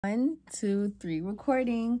1, 2, 3,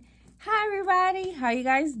 recording. Hi everybody, how you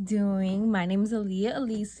guys doing? My name is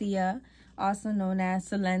AUDITIONING, also known as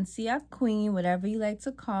Silencia Queen, whatever you like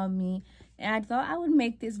to call me. And I thought I would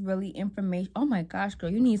make this really information. Oh my gosh, girl,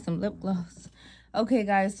 you need some lip gloss. Okay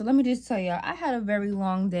guys, so let me just tell y'all, I had a very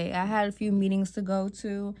long day. I had a few meetings to go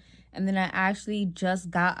to, and then I actually just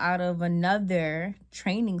got out of another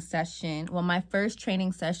training session. Well, my first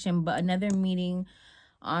training session, but another meeting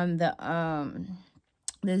on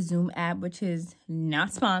the Zoom app, which is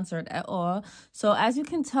not sponsored at all. So as you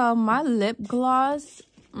can tell, my lip gloss,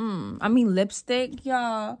 lipstick,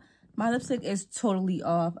 y'all, my lipstick is totally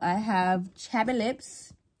off. I have chappy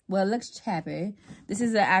lips. Well, it looks chappy. This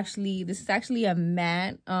is actually a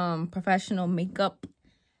matte professional makeup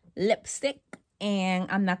lipstick, and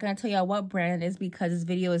I'm not gonna tell y'all what brand it is because this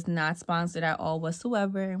video is not sponsored at all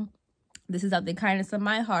whatsoever. This is out the kindness of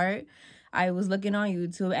my heart. I was looking on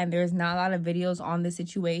YouTube and there's not a lot of videos on the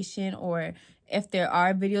situation, or if there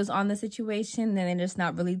are videos on the situation, then they're just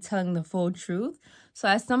not really telling the full truth. So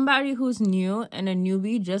as somebody who's new and a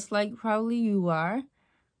newbie, just like probably you are,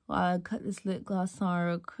 while I cut this lip gloss on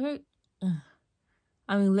real quick.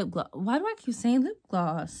 Lip gloss. Why do I keep saying lip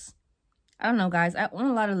gloss? I don't know, guys. I own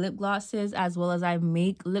a lot of lip glosses as well as I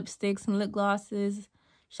make lipsticks and lip glosses.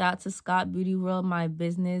 Shout out to Scott Beauty World, my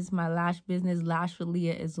business, my lash business, Lash with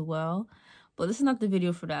Leah as well. But this is not the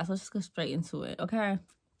video for that, so let's just go straight into it, okay?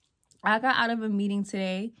 I got out of a meeting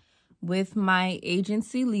today with my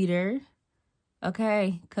agency leader,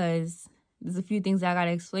 okay? Because there's a few things I got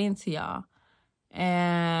to explain to y'all.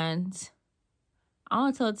 And I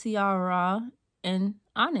want to tell it to y'all raw and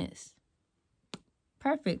honest.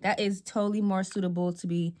 Perfect. That is totally more suitable to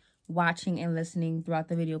be watching and listening throughout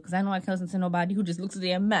the video, because I know I can't listen to nobody who just looks at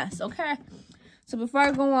their mess, okay? So before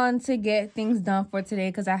I go on to get things done for today,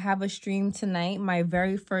 because I have a stream tonight, my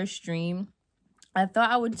very first stream, I thought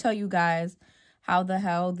I would tell you guys how the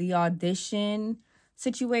hell the audition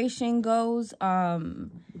situation goes.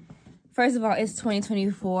 First of all, it's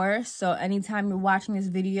 2024, so anytime you're watching this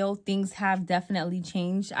video, things have definitely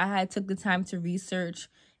changed. I took the time to research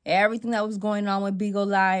everything that was going on with BIGO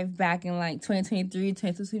Live back in like 2023,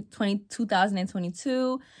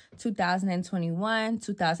 2022, 2021,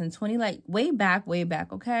 2020, like way back,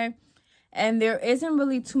 okay? And there isn't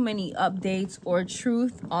really too many updates or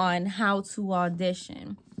truth on how to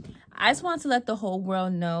audition. I just want to let the whole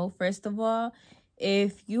world know, first of all,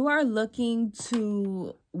 if you are looking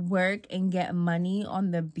to work and get money on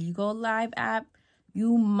the BIGO Live app,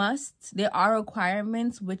 there are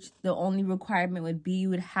requirements, which the only requirement would be you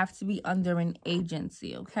would have to be under an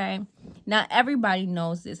agency, okay? Now, everybody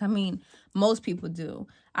knows this. I mean, most people do.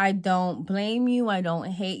 I don't blame you. I don't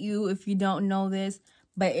hate you if you don't know this,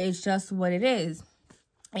 but it's just what it is.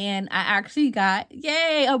 And I actually got,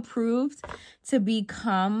 yay, approved to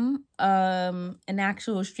become an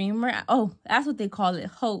actual streamer. Oh, that's what they call it,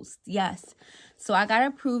 host, yes. So I got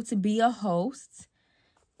approved to be a host,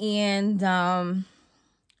 and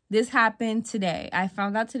this happened today. I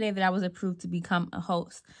found out today that I was approved to become a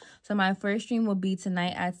host. So my first stream will be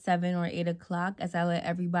tonight at 7 or 8 o'clock, as I let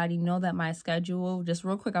everybody know that my schedule, just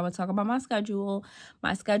real quick, I'm going to talk about my schedule.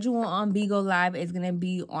 My schedule on BIGO Live is going to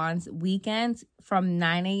be on weekends from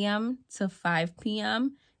 9 a.m. to 5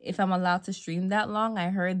 p.m. if I'm allowed to stream that long. I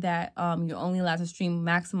heard that you're only allowed to stream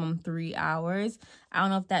maximum 3 hours. I don't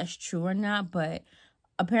know if that's true or not, but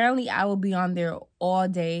apparently, I will be on there all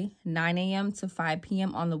day, 9 a.m. to 5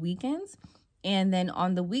 p.m. on the weekends. And then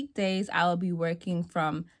on the weekdays, I will be working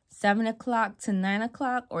from 7 o'clock to 9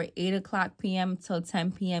 o'clock or 8 o'clock p.m. till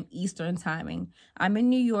 10 p.m. Eastern timing. I'm in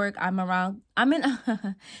New York. I'm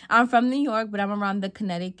from New York, but I'm around the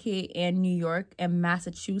Connecticut and New York and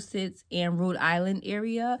Massachusetts and Rhode Island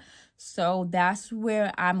area. So that's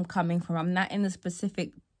where I'm coming from. I'm not in the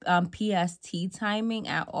specific PST timing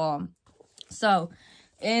at all. So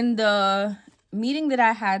in the meeting that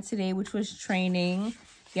I had today, which was training,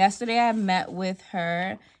 yesterday I met with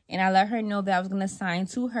her and I let her know that I was going to sign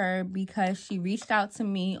to her because she reached out to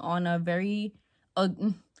me on a very,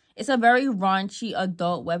 it's a very raunchy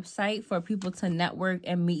adult website for people to network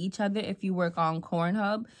and meet each other if you work on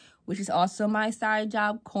Cornhub, which is also my side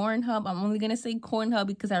job, Cornhub. I'm only going to say Cornhub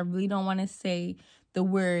because I really don't want to say the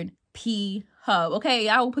word P-Hub. Okay,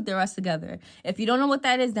 I will put the rest together. If you don't know what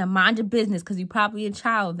that is, then mind your business because you're probably a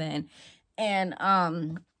child then. And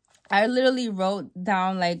I literally wrote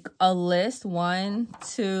down like a list, 1,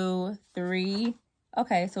 2, 3.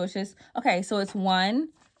 Okay, so it's just, okay, so it's 1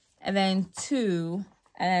 and then 2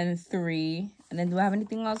 and then 3. And then do I have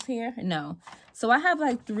anything else here? No. So I have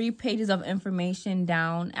like 3 pages of information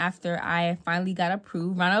down after I finally got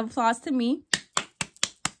approved. Round of applause to me.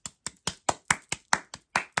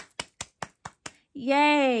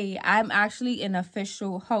 Yay! I'm actually an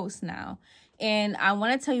official host now. And I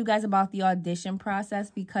want to tell you guys about the audition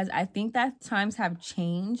process because I think that times have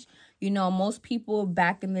changed. You know, most people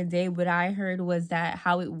back in the day, what I heard was that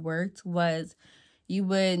how it worked was you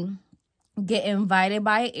would get invited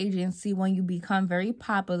by an agency when you become very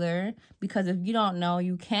popular, because if you don't know,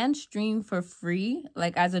 you can stream for free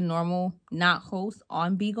like as a normal not host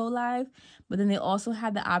on BIGO Live, but then they also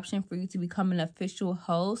have the option for you to become an official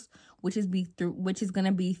host, which is going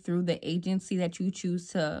to be through the agency that you choose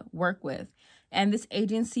to work with. And this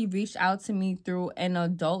agency reached out to me through an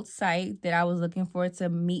adult site that I was looking for to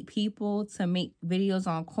meet people, to make videos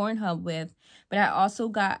on Pornhub with.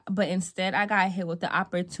 But instead I got hit with the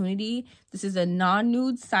opportunity. This is a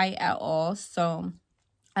non-nude site at all. So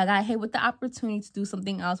I got hit with the opportunity to do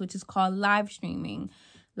something else, which is called live streaming.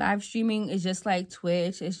 Live streaming is just like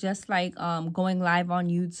Twitch. It's just like going live on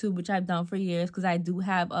YouTube, which I've done for years because I did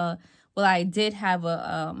have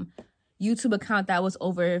a YouTube account that was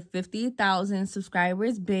over 50,000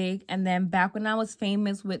 subscribers big. And then back when I was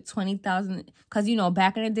famous with 20,000, because, you know,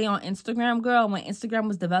 back in the day on Instagram, girl, when Instagram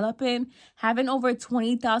was developing, having over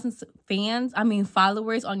 20,000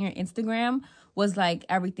 followers on your Instagram was like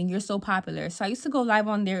everything. You're so popular. So I used to go live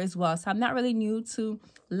on there as well. So I'm not really new to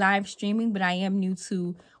live streaming, but I am new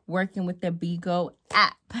to working with the BIGO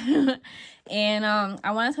app. And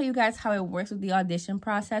I want to tell you guys how it works with the audition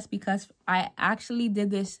process, because I actually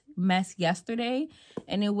did this mess yesterday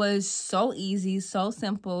and it was so easy, so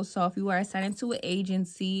simple. So if you are assigned to an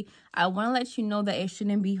agency, I want to let you know that it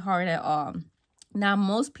shouldn't be hard at all. Now,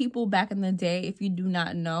 most people back in the day, if you do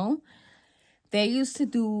not know, they used to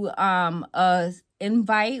do a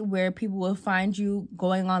invite where people will find you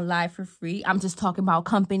going on live for free. I'm just talking about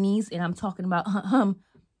companies, and I'm talking about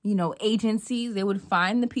you know, agencies. They would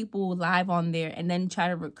find the people live on there and then try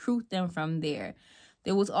to recruit them from there.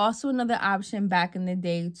 There was also another option back in the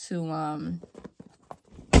day to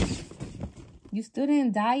you still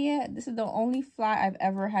didn't die yet? This is the only fly I've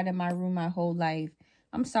ever had in my room my whole life.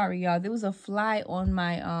 I'm sorry, y'all. There was a fly on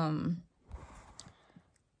my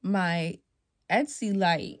my Etsy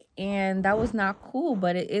light, and that was not cool.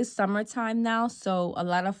 But it is summertime now, so a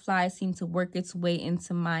lot of flies seem to work its way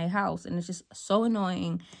into my house, and it's just so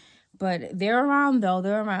annoying. But they're around though.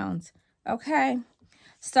 They're around. Okay.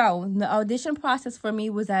 So the audition process for me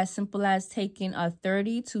was as simple as taking a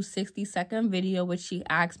 30 to 60-second video, which she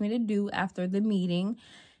asked me to do after the meeting.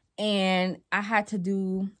 And I had to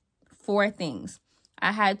do 4 things.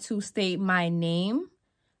 I had to state my name.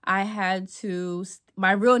 I had to,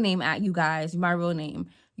 my real name, at you guys, my real name.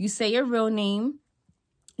 You say your real name.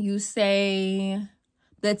 You say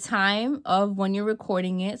the time of when you're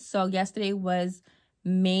recording it. So yesterday was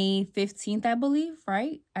May 15th, I believe,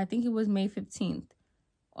 right? I think it was May 15th.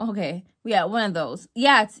 Okay. Yeah, one of those.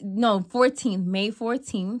 Yeah, no, 14th, May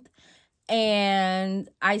 14th. And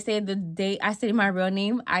I stated the date. I stated my real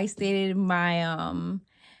name. I stated my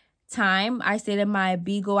time. I stated my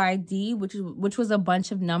BIGO ID, which was a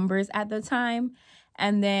bunch of numbers at the time.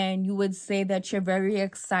 And then you would say that you're very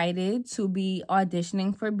excited to be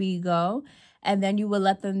auditioning for BIGO. And then you would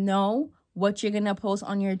let them know what you're going to post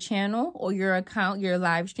on your channel or your account, your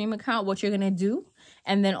live stream account, what you're going to do.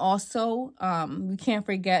 And then also, you can't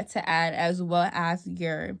forget to add as well as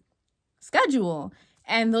your schedule.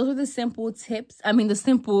 And those are the simple tips. The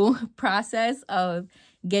simple process of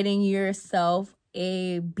getting yourself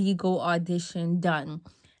a BIGO audition done.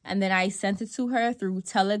 And then I sent it to her through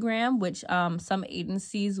Telegram, which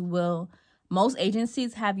most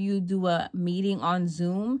agencies have you do a meeting on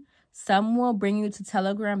Zoom. Some will bring you to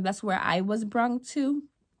Telegram. That's where I was brung to.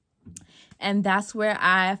 And that's where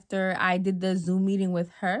after I did the Zoom meeting with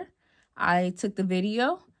her, I took the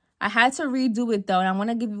video. I had to redo it though. And I want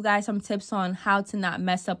to give you guys some tips on how to not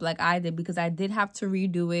mess up like I did, because I did have to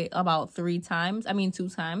redo it about 2 times.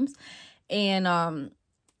 And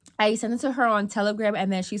I sent it to her on Telegram,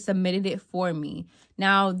 and then she submitted it for me.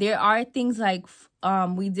 Now, there are things like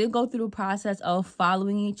we did go through the process of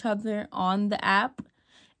following each other on the app.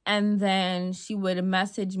 And then she would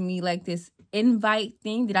message me like this invite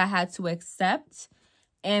thing that I had to accept.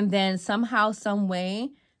 And then somehow, some way,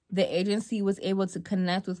 the agency was able to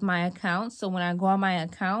connect with my account. So when I go on my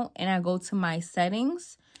account and I go to my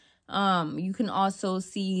settings, you can also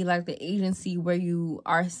see like the agency where you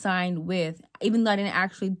are signed with. Even though I didn't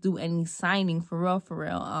actually do any signing for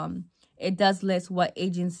real. It does list what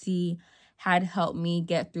agency had helped me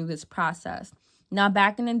get through this process. Now,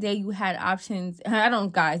 back in the day, you had options.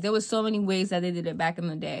 Guys, there was so many ways that they did it back in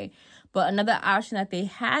the day. But another option that they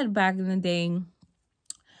had back in the day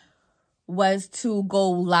was to go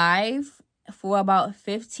live for about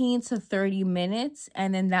 15 to 30 minutes.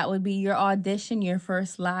 And then that would be your audition, your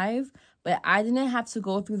first live. But I didn't have to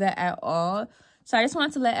go through that at all. So I just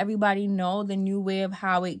wanted to let everybody know the new way of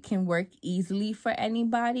how it can work easily for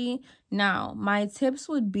anybody. Now, my tips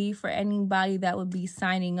would be for anybody that would be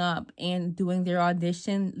signing up and doing their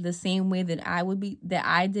audition the same way that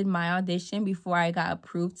I did my audition before I got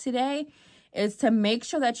approved today, is to make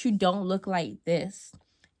sure that you don't look like this.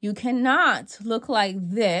 You cannot look like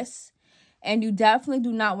this, and you definitely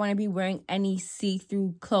do not want to be wearing any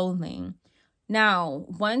see-through clothing. Now,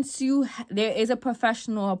 there is a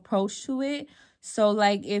professional approach to it. So,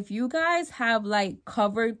 like, if you guys have, like,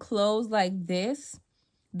 covered clothes like this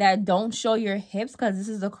that don't show your hips, because this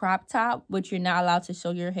is a crop top, which you're not allowed to show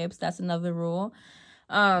your hips. That's another rule.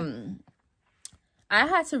 I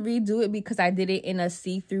had to redo it because I did it in a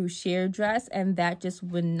see-through sheer dress, and that just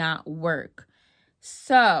would not work.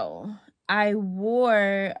 So, I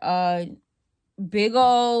wore a big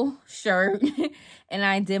old shirt and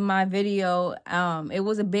I did my video. It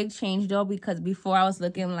was a big change, though, because before I was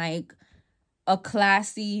looking like a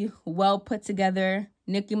classy, well put together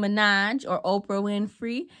Nicki Minaj or Oprah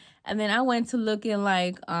Winfrey, and then I went to looking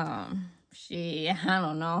like I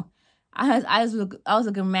don't know. I was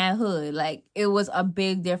looking mad hood. Like, it was a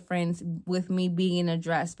big difference with me being in a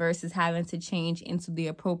dress versus having to change into the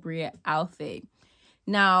appropriate outfit.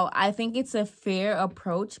 Now, I think it's a fair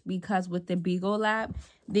approach because with the BIGO Lab,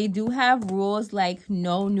 they do have rules like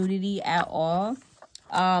no nudity at all.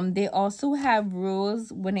 They also have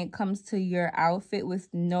rules when it comes to your outfit with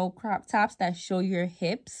no crop tops that show your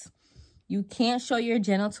hips. You can't show your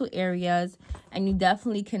genital areas, and you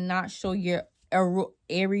definitely cannot show your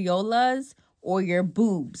areolas or your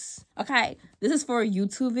boobs. Okay, this is for a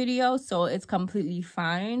YouTube video, so it's completely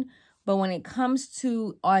fine. But when it comes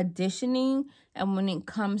to auditioning and when it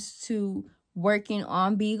comes to working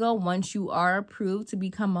on BIGO, once you are approved to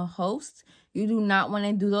become a host, you do not want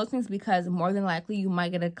to do those things because more than likely you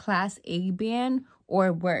might get a Class A ban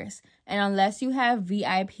or worse. And unless you have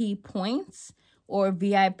VIP points or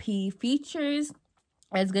VIP features,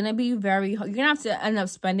 it's going to be very hard. You're going to have to end up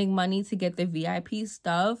spending money to get the VIP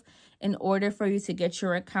stuff in order for you to get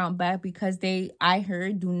your account back, because I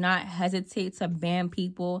heard, do not hesitate to ban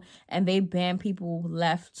people, and they ban people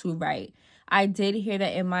left to right. I did hear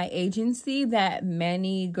that in my agency that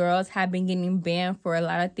many girls have been getting banned for a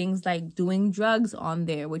lot of things like doing drugs on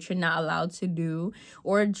there, which you're not allowed to do,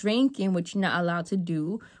 or drinking, which you're not allowed to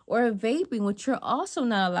do, or vaping, which you're also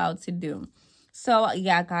not allowed to do. So,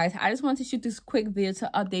 yeah, guys, I just wanted to shoot this quick video to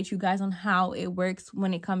update you guys on how it works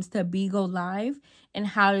when it comes to BIGO Live and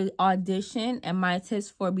how to audition and my tips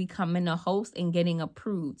for becoming a host and getting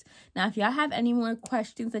approved. Now, if y'all have any more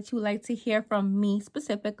questions that you would like to hear from me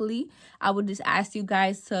specifically, I would just ask you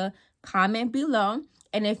guys to comment below.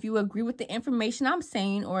 And if you agree with the information I'm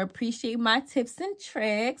saying or appreciate my tips and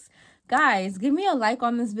tricks, guys, give me a like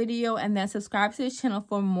on this video and then subscribe to this channel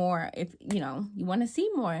for more if, you want to see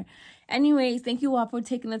more. Anyways, thank you all for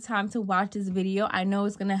taking the time to watch this video. I know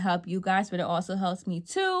it's going to help you guys, but it also helps me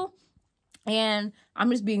too. And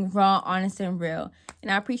I'm just being raw, honest, and real.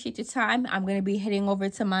 And I appreciate your time. I'm going to be heading over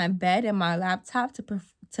to my bed and my laptop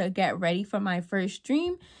to get ready for my first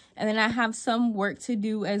stream. And then I have some work to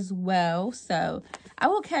do as well. So I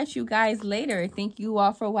will catch you guys later. Thank you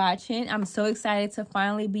all for watching. I'm so excited to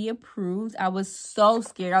finally be approved. I was so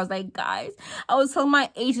scared. I was like, guys, I was telling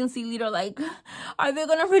my agency leader, like, are they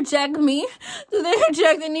going to reject me? Do they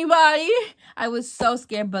reject anybody? I was so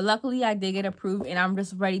scared. But luckily, I did get approved. And I'm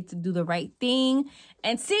just ready to do the right thing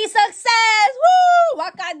and see success. Woo!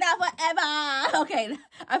 Wakanda forever. Okay,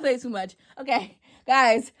 I played too much. Okay.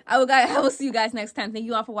 Guys, I will see you guys next time. Thank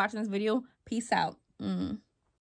you all for watching this video. Peace out.